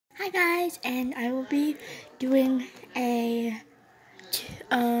Hi guys, and I will be doing a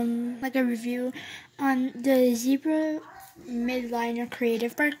review on the Zebra Midliner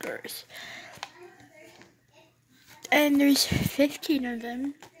Creative Markers. And there's 15 of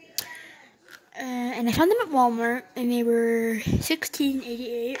them. And I found them at Walmart, and they were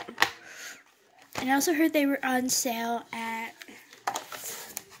 $16.88. And I also heard they were on sale at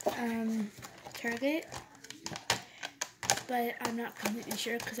Target, but I'm not completely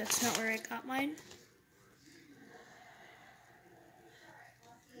sure because that's not where I got mine.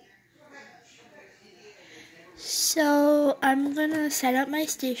 So I'm gonna set up my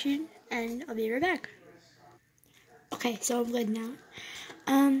station and I'll be right back. Okay, so I'm good now.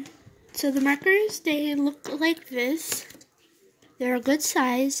 So the markers, they look like this. They're a good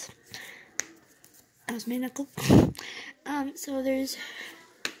size. That was my knuckle. So there's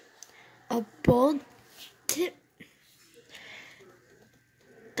a bold tip,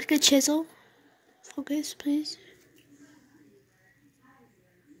 like a chisel. Focus, please.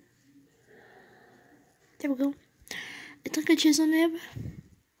 There we go. It's like a chisel nib.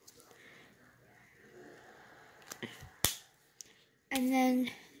 And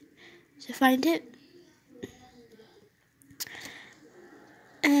then to find it.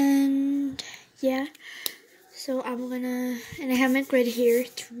 And yeah. So I'm gonna, and I have my grid here.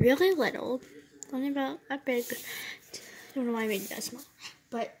 It's really little. Only about that big. I don't know why I made it that small.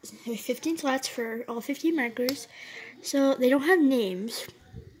 But there's 15 slots for all 15 markers. So they don't have names.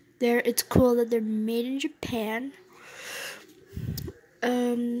 It's cool that they're made in Japan.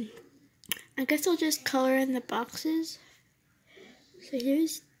 I guess I'll just color in the boxes. So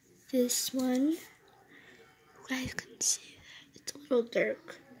here's this one. You guys can see that. It's a little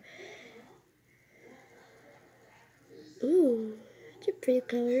dark. Ooh, it's a pretty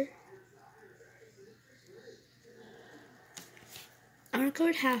color. I'm gonna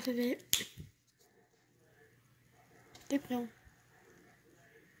color half of it. There we go.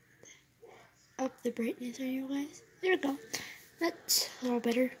 Up the brightness on you guys. There we go. That's a little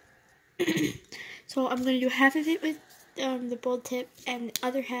better. So I'm gonna do half of it with the bold tip, and the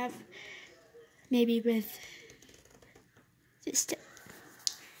other half maybe with this tip.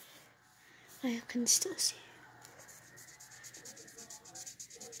 I can still see.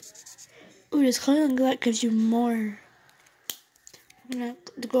 Ooh, this coloring glass gives you more. I'm gonna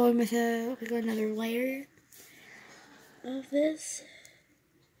go in with another layer of this.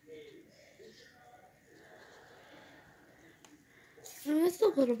 Oh, that's a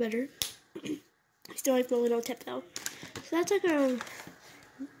little better. I still like the little tip though. So that's like a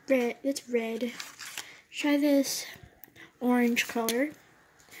red. It's red. Try this orange color.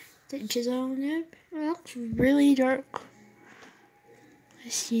 The chisel nib. It looks really dark.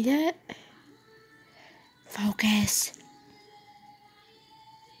 See that? Focus.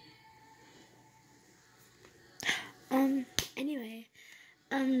 Anyway,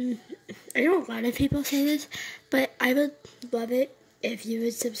 I know a lot of people say this, but I would love it if you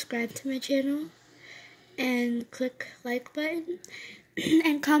would subscribe to my channel and click like button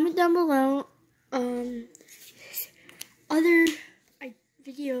and comment down below other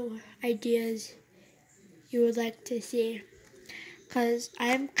video ideas you would like to see, because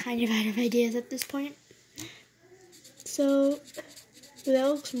I'm kind of out of ideas at this point. So that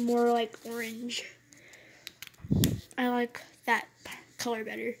looks more like orange. I like that color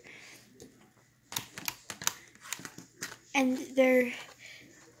better. And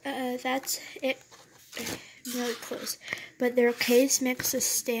that's it. Really close. But their case makes a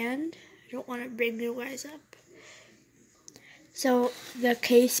stand. I don't want to bring you guys up. So the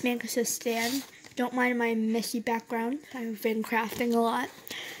case makes a stand. Don't mind my messy background. I've been crafting a lot.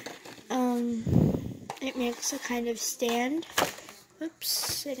 It makes a kind of stand.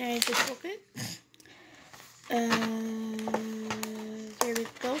 Oops, and I just broke it. There we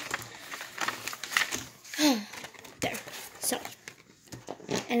go. There. So,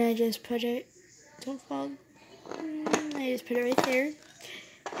 and I just put it. Don't fall. I just put it right there.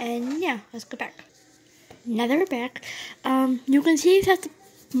 And yeah, let's go back. Now that we're back, you can see that the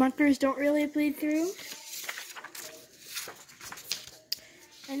markers don't really bleed through.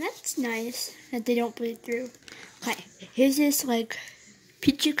 And that's nice that they don't bleed through. Okay, here's this like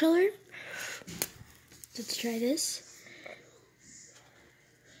peachy color. Let's try this.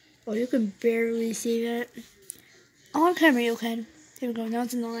 Oh, you can barely see that. On camera you can. There we go, now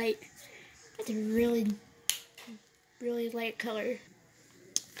it's in the light. That's a really, really light color.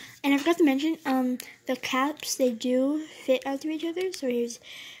 And I forgot to mention, the caps, they do fit onto each other. So here's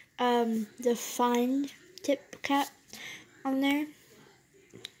the fine tip cap on there.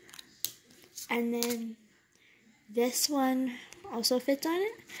 And then this one also fits on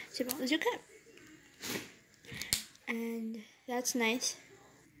it. Same as your cap. And that's nice.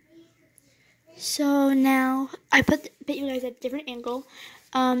 So now I put you guys at a different angle.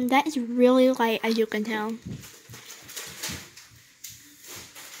 That is really light, as you can tell.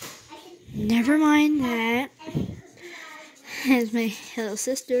 Never mind that. Here's my little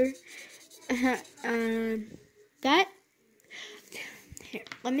sister. That. Here,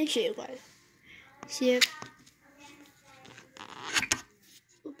 let me show you guys. See it?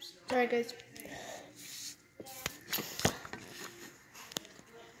 Oops, sorry guys.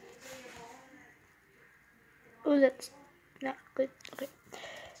 Oh, that's not good. Okay,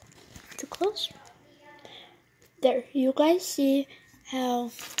 too close. There, you guys see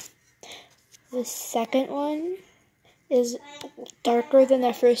how the second one is darker than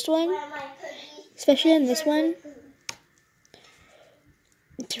the first one? Especially in this one.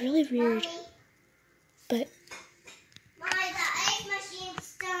 It's really weird. But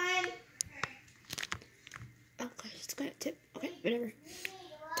okay, it's gonna tip. Okay, whatever.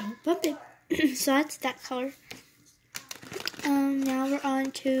 Don't bump it. So that's that color. Now we're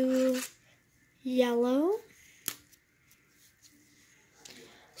on to yellow.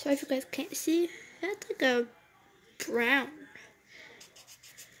 So if you guys can't see, that's like a brown.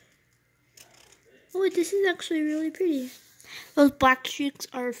 Oh, this is actually really pretty. Those black streaks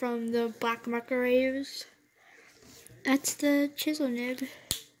are from the black marker I used. That's the chisel nib.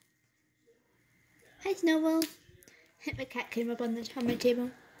 Hi, Snowball. My cat came up on my table.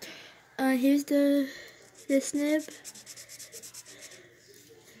 Here's this nib.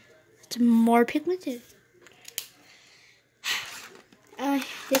 It's more pigmented.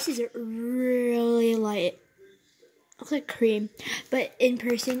 This is really light. Looks like cream, but in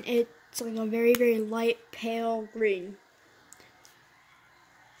person it's like a very, very light pale green.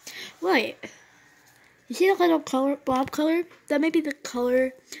 Light. You see the little color, blob color? That might be the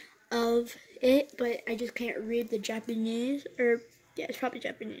color of it, but I just can't read the Japanese, or yeah, it's probably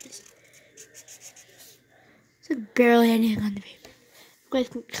Japanese. It's like barely anything on the paper. You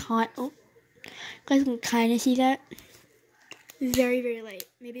guys can kind of see that. Very, very light.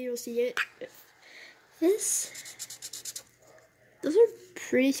 Maybe you'll see it. Those are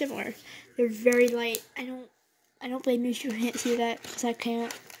pretty similar. They're very light. I don't blame you if you can't see that, because I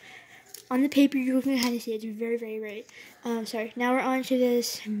can't. On the paper, you can kind of see it. It's very, very bright. Sorry. Now we're on to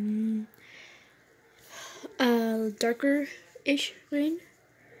this darker-ish green.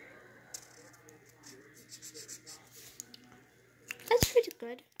 That's pretty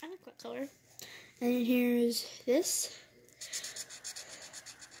good. I like that color. And then here's this.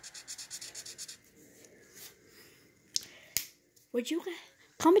 Would you guys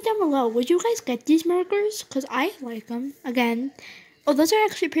comment down below? Would you guys get these markers? Because I like them. Again. Oh, those are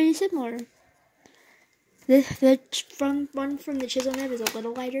actually pretty similar. The one from the chisel nib is a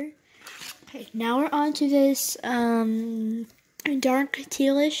little lighter. Okay, now we're on to this dark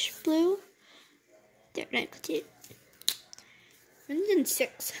tealish blue. There, nice teal.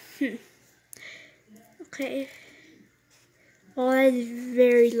 106. Okay. Well, that is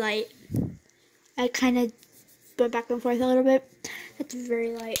very light. I kind of went back and forth a little bit. That's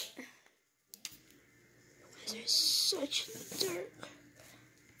very light. They're such dark.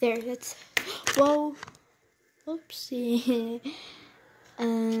 There, that's. Whoa. Oopsie.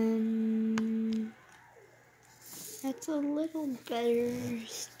 That's a little better.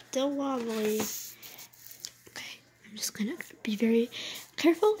 Still wobbly. Okay, I'm just gonna be very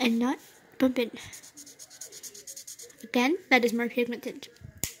careful and not bump it. Again, that is more pigmented.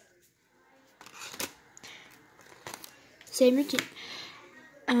 Same routine.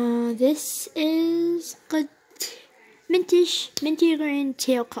 This is good minty green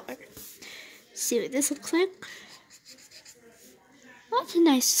teal color. See what this looks like. Oh, it's a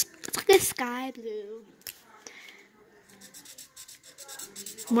nice, it's like a sky blue.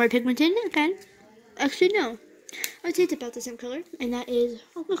 More pigmented again. Actually, no. I would say it's about the same color, and that is,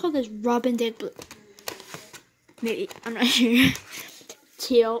 I'm gonna call this Robin Dead Blue. Maybe, I'm not sure.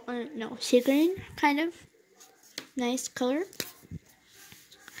 Teal, or no, sea green, kind of. Nice color.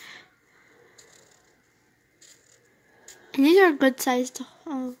 And these are a good size to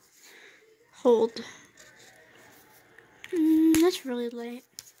hold. That's really light.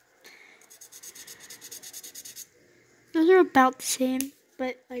 Those are about the same,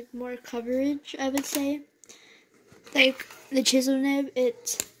 but like more coverage, I would say. Like the chisel nib,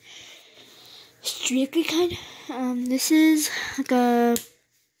 it's streaky kind. This is like a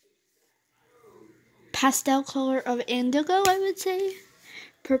pastel color of indigo, I would say.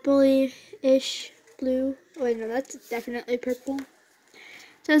 Purpley-ish blue. Oh, wait, no, that's definitely purple.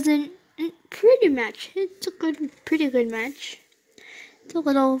 Doesn't pretty match. It's a pretty good match. It's a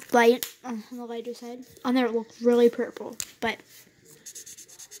little light on the lighter side. On there it looks really purple, but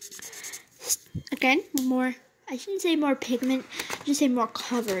again, more, I shouldn't say more pigment, I should say more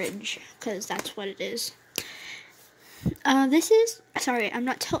coverage, because that's what it is. This is, sorry, I'm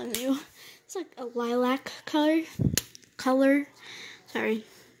not telling you. It's like a lilac color. Sorry.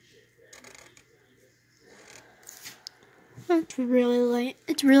 It's really light.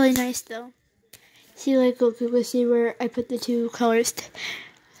 It's really nice though. See, like, look, you can see where I put the two colors,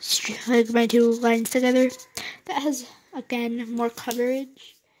 like my two lines together. That has, again, more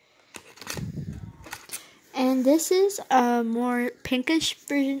coverage. And this is a more pinkish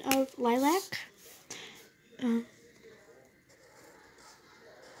version of lilac.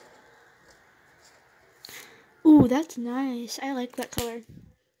 Ooh, that's nice. I like that color.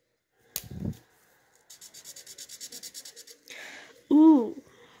 Ooh,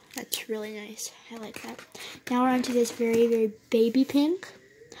 that's really nice. I like that. Now we're on to this very, very baby pink.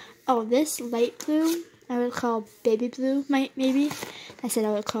 Oh, this light blue, I would call baby blue, maybe. I said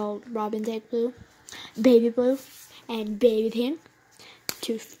I would call robin's egg blue. Baby blue and baby pink.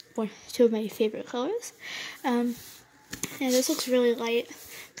 Two of my favorite colors. Yeah, this looks really light.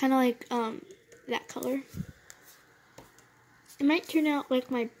 Kind of like that color. It might turn out like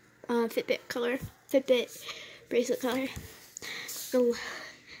my Fitbit bracelet color. So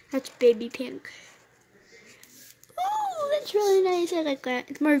that's baby pink. Oh, that's really nice. I like that.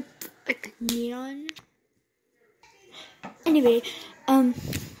 It's more like neon. Anyway, I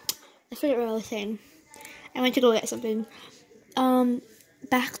forget what I was saying. I went to go get something.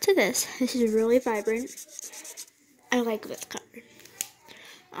 Back to this. This is really vibrant. I like this color.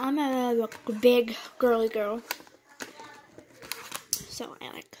 I'm a big girly girl. So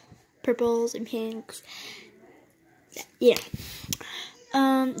I like purples and pinks. Yeah.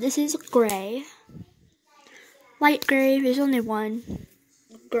 This is gray. Light gray. There's only one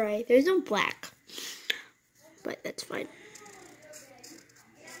gray. There's no black. But that's fine.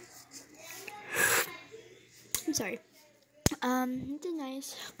 I'm sorry. It's a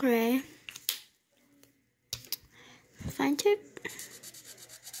nice gray. Fine tip.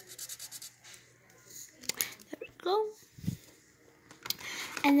 There we go.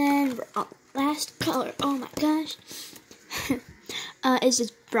 And then last color. Oh my gosh. Is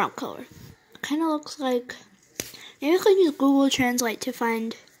this brown color. Kind of looks like, maybe I could use Google Translate to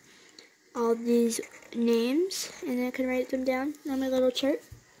find all these names, and then I can write them down on my little chart,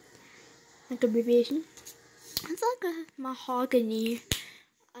 like abbreviation. It's like a mahogany,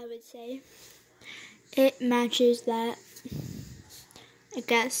 I would say. It matches that, I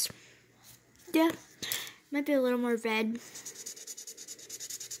guess. Yeah, might be a little more red.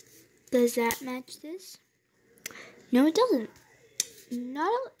 Does that match this? No, it doesn't.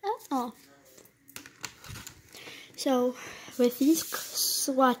 Not at all. So, with these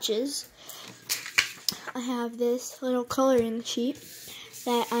swatches, I have this little coloring sheet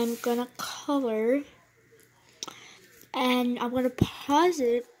that I'm gonna color, and I'm gonna pause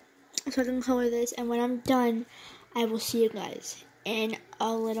it so I can color this, and when I'm done, I will see you guys in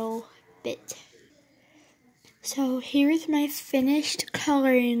a little bit. So here's my finished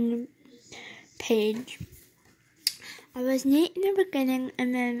coloring page. I was neat in the beginning,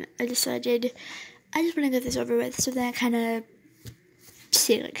 and then I decided I just want to get this over with, so then I kind of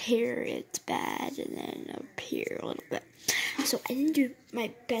see, like, here it's bad, and then up here a little bit. So I didn't do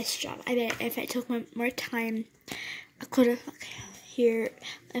my best job. I bet if I took more time, I could have, here,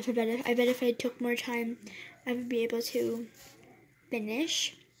 I bet if I took more time, I would be able to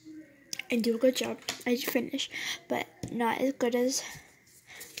finish and do a good job. I did finish, but not as good as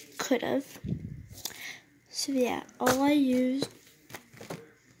could have. So yeah, all I used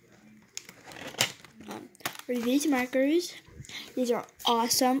were these markers. These are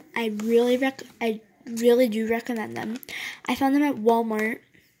awesome. I really do recommend them. I found them at Walmart.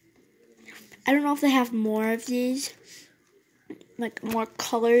 I don't know if they have more of these, like more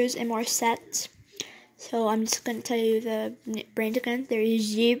colors and more sets. So I'm just gonna tell you the brand again. There's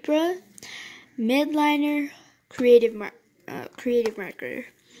Zebra, Midliner, Creative Marker.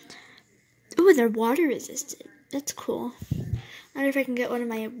 Ooh, they're water resistant. That's cool. I wonder if I can get one of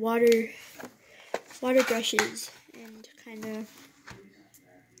my water brushes and kind of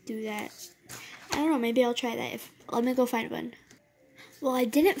do that. I don't know, maybe I'll try that. Let me go find one. Well, I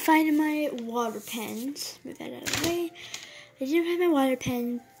didn't find my water pens. Move that out of the way. I didn't find my water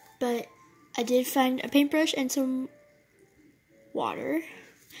pen, but I did find a paintbrush and some water.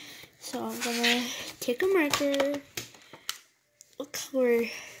 So I'm gonna take a marker. What color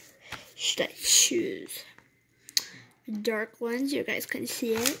should I choose? Dark ones, you guys can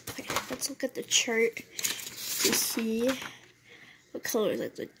see it. Okay, let's look at the chart to see what what color is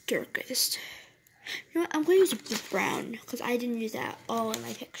like the darkest. You know what? I'm going to use the brown because I didn't use that all in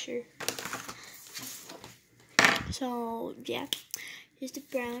my picture. So yeah, here's the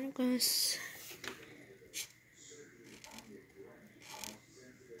brown. I'm going to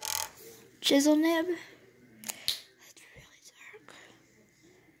chisel nib. That's really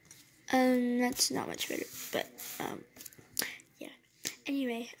dark. That's not much better, but yeah.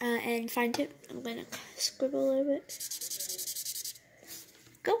 Anyway, and fine tip. I'm gonna scribble a little bit.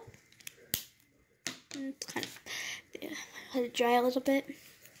 Go. It's kind of, yeah, let it dry a little bit.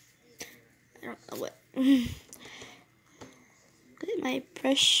 I don't know what. Get my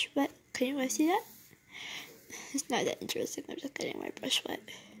brush wet. Can you guys see that? It's not that interesting. I'm just getting my brush wet.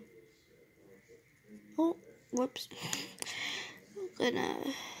 Oh, whoops. I'm gonna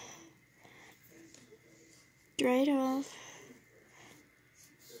dry it off.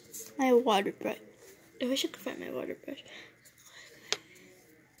 My water brush. I wish I could find my water brush.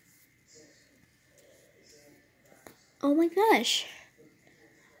 Oh my gosh.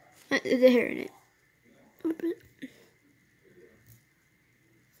 There's a hair in it.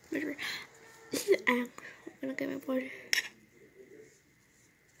 Whatever. This is I'm gonna get my water.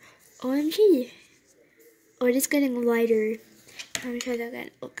 OMG. Oh, it is getting lighter. Let me try that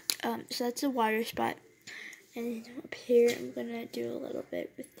again. Look, so that's a water spot. And up here, I'm gonna do a little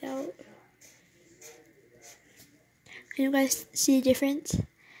bit without. Can you guys see the difference?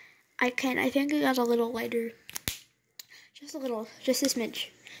 I can. I think it got a little lighter. Just a little, just a smidge.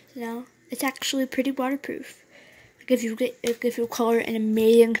 So now it's actually pretty waterproof. Like if you color an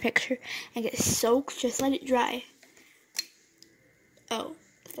amazing picture and get soaked, just let it dry. Oh,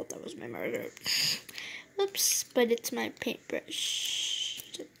 I thought that was my marker. Oops, but it's my paintbrush.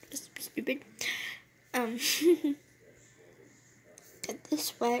 That's stupid. Get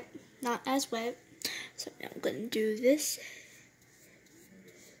this wet, not as wet. So now I'm gonna do this.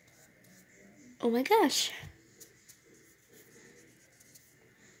 Oh my gosh.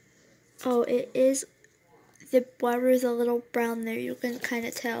 Oh, it is, the water is a little brown there, you can kind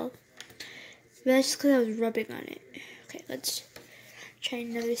of tell. But that's just because I was rubbing on it. Okay, let's try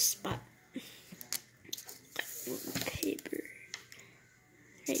another spot. Paper.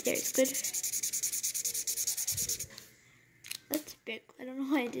 Right there, it's good. That's big. I don't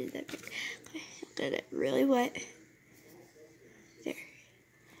know why I did that big. Okay, I'll get it really wet. There.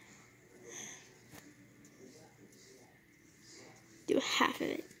 Do half of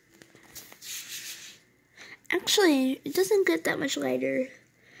it. Actually, it doesn't get that much lighter.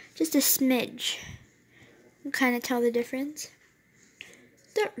 Just a smidge. You can kind of tell the difference.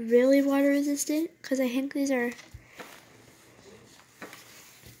 They're really water resistant because I think these are.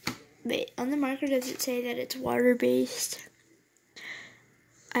 Wait, on the marker does it say that it's water based?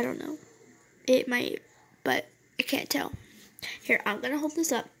 I don't know. It might, but I can't tell. Here, I'm gonna hold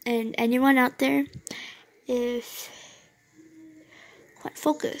this up, and anyone out there, if quite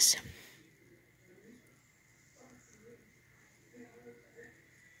focus.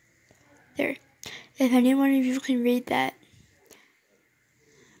 There. If any one of you can read that,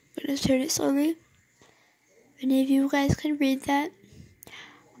 I'm gonna turn it slowly. If any of you guys can read that,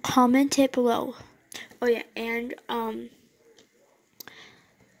 comment it below. Oh yeah, and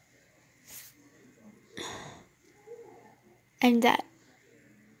that.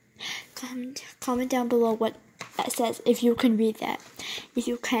 Comment down below what that says if you can read that. If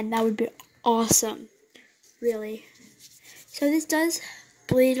you can, that would be awesome. Really. So this does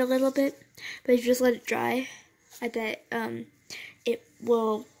bleed a little bit, but if you just let it dry, I bet it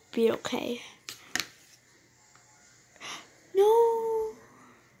will be okay. No.